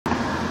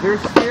They're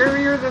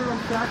scarier than the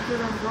fact that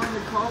I'm going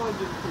to college in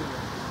 2 years.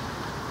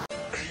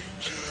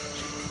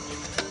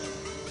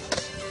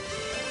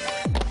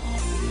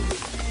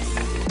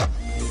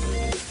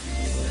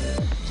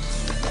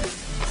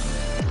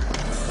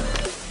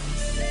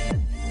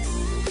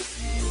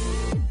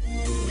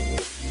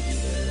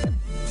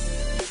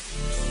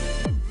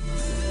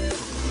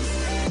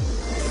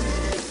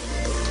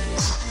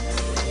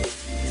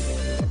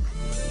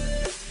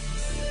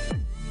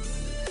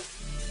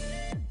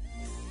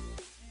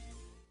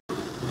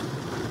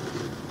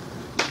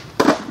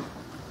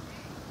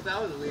 That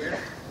was weird.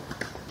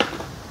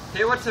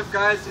 Hey, what's up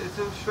guys? It's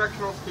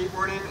Instructional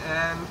Skateboarding,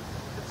 and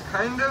it's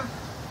kind of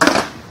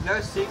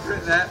no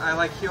secret that I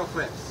like heel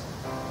flips.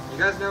 You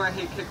guys know I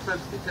hate kick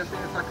flips, they piss me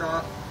the fuck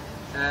off,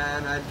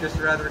 and I'd just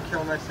rather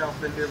kill myself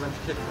than do a bunch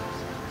of kick flips.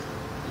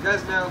 You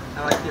guys know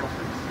I like heel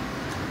flips.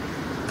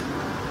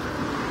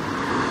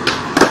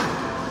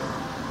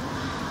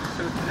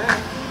 So today,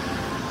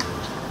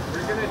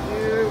 we're gonna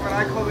do what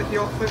I call the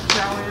heel flip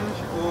challenge,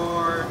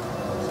 or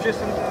it's just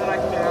something that I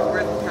came up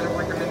with, kind of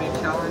like a mini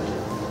challenge.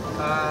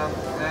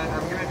 And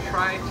I'm going to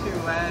try to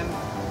land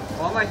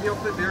all my heel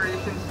flip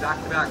variations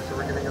back to back. So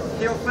we're going to go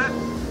heel flip,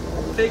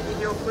 fake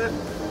heel flip,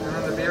 and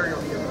then the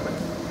varial heel flip.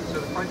 So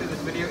the point of this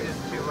video is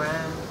to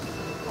land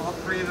all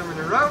 3 of them in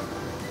a row,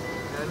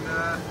 and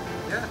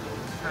yeah,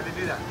 how to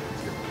do that.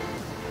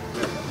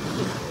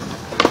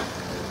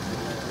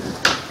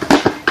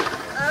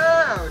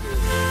 Oh, dude.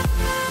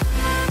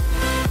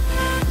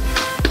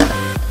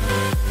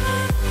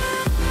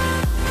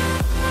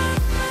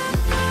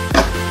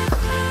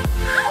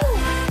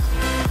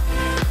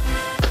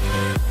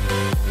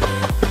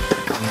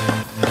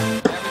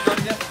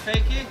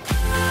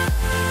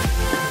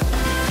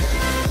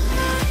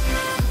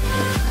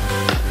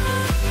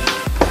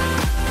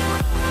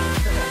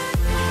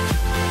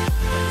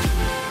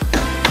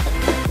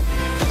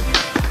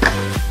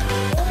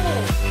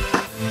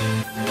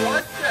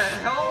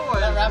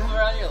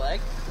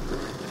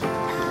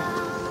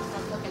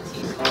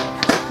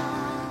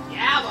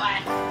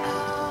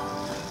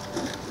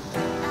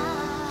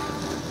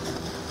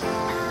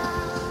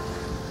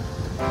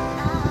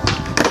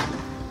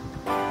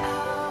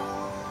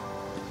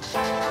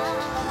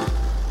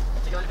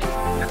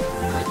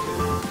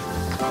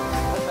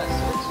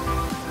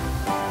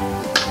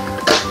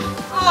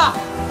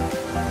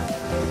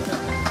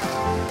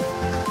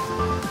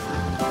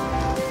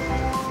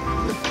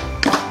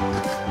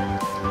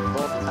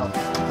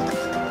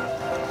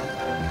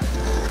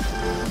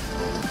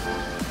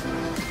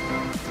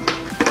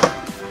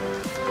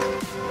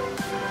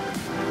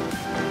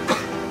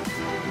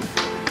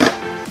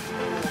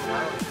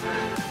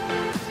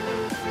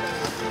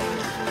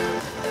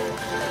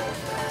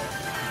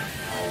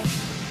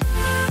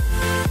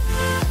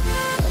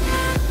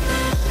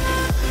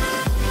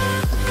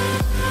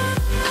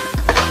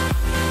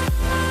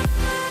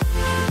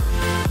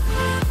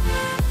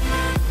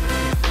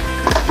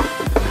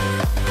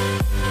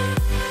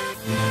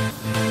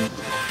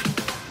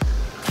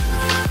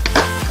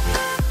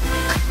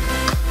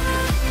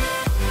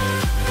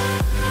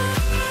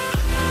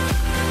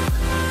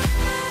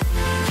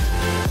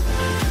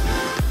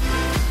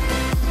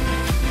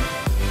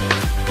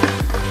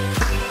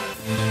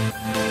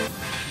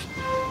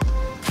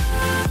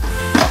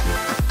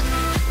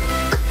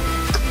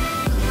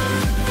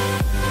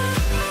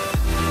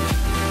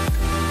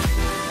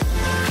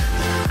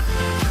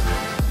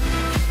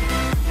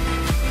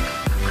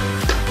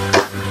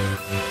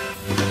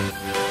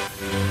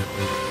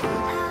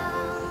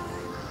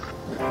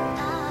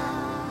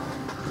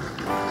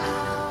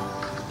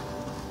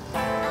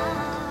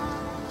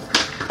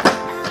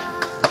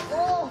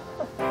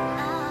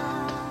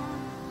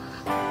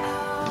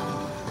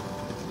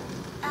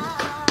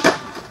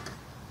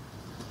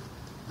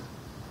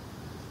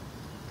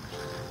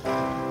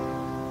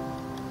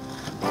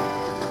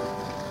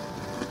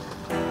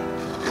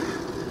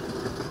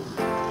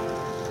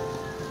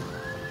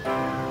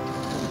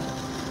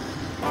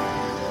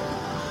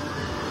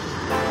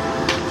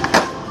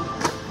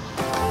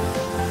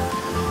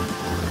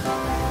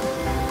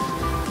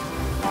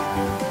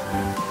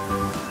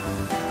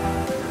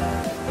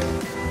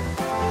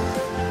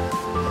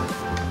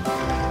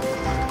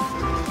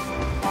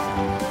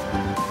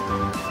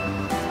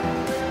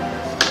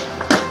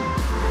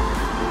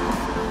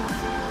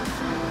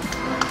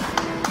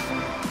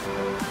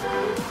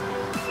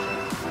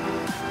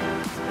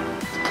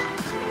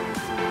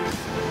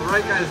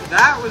 Alright guys,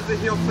 that was the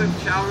heel flip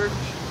challenge,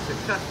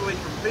 successfully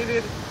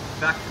completed,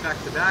 back to back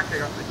to back.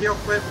 I got the heel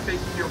flip, fake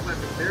heel flip,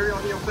 and varial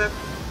heel flip.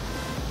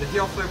 The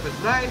heel flip was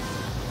nice,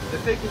 the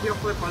fake heel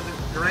flip wasn't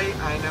great,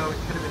 I know it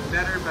could have been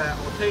better, but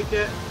I'll take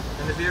it,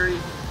 and the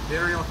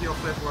varial heel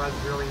flip was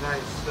really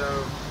nice. So,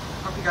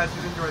 hope you guys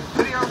did enjoy this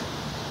video.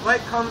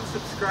 Like, comment,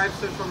 subscribe,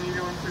 social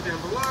media links are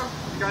down below.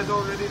 You guys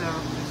already know,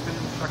 it's been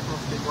Instructional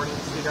Skateboarding.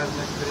 See you guys in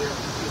the next video.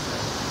 Peace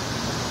out.